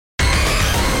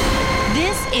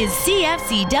is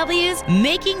CFCW's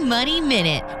Making Money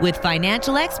Minute with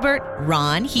financial expert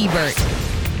Ron Hebert.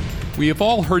 We have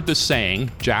all heard the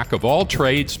saying, jack of all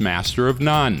trades, master of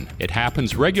none. It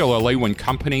happens regularly when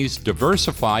companies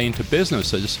diversify into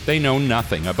businesses they know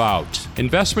nothing about.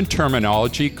 Investment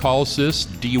terminology calls this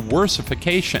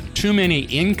diversification. Too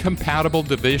many incompatible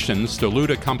divisions dilute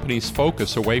a company's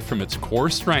focus away from its core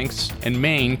strengths and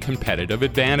main competitive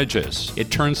advantages.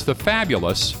 It turns the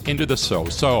fabulous into the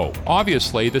so-so.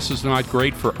 Obviously, this is not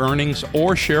great for earnings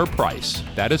or share price.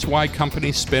 That is why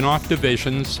companies spin off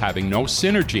divisions having no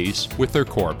synergies with their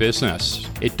core business.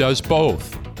 It does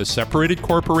both the separated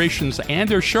corporations and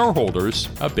their shareholders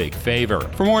a big favor.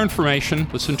 For more information,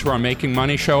 listen to our Making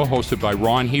Money show hosted by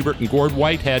Ron Hebert and Gord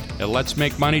Whitehead at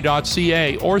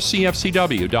letsmakemoney.ca or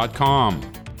cfcw.com.